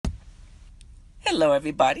Hello,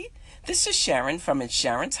 everybody. This is Sharon from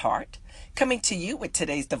Sharon's Heart, coming to you with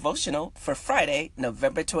today's devotional for Friday,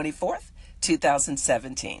 November 24th,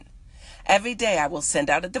 2017. Every day I will send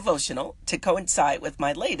out a devotional to coincide with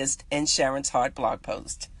my latest In Sharon's Heart blog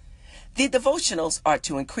post. The devotionals are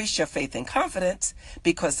to increase your faith and confidence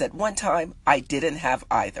because at one time I didn't have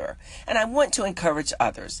either. And I want to encourage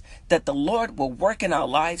others that the Lord will work in our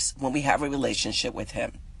lives when we have a relationship with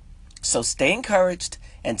Him. So stay encouraged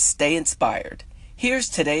and stay inspired. Here's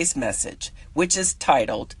today's message, which is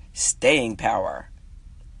titled Staying Power.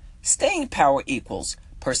 Staying power equals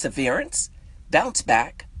perseverance, bounce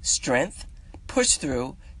back, strength, push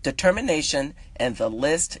through, determination, and the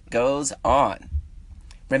list goes on.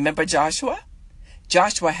 Remember Joshua?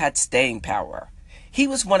 Joshua had staying power. He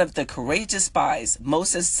was one of the courageous spies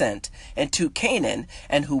Moses sent into Canaan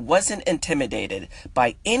and who wasn't intimidated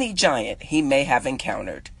by any giant he may have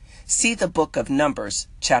encountered. See the book of Numbers,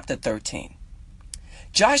 chapter 13.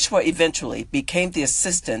 Joshua eventually became the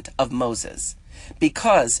assistant of Moses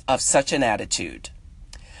because of such an attitude.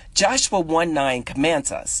 Joshua 1:9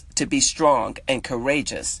 commands us to be strong and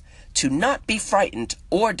courageous, to not be frightened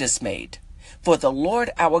or dismayed, for the Lord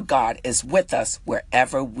our God is with us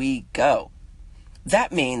wherever we go.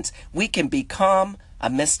 That means we can be calm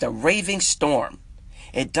amidst a raving storm.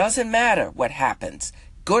 It doesn't matter what happens,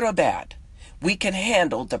 good or bad. We can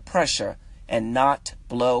handle the pressure and not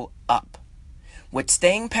blow up. With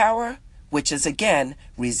staying power, which is again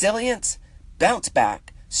resilience, bounce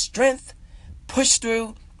back, strength, push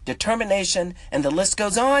through, determination, and the list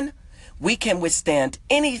goes on, we can withstand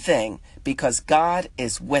anything because God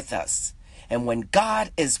is with us. And when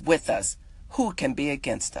God is with us, who can be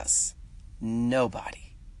against us?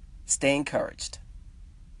 Nobody. Stay encouraged.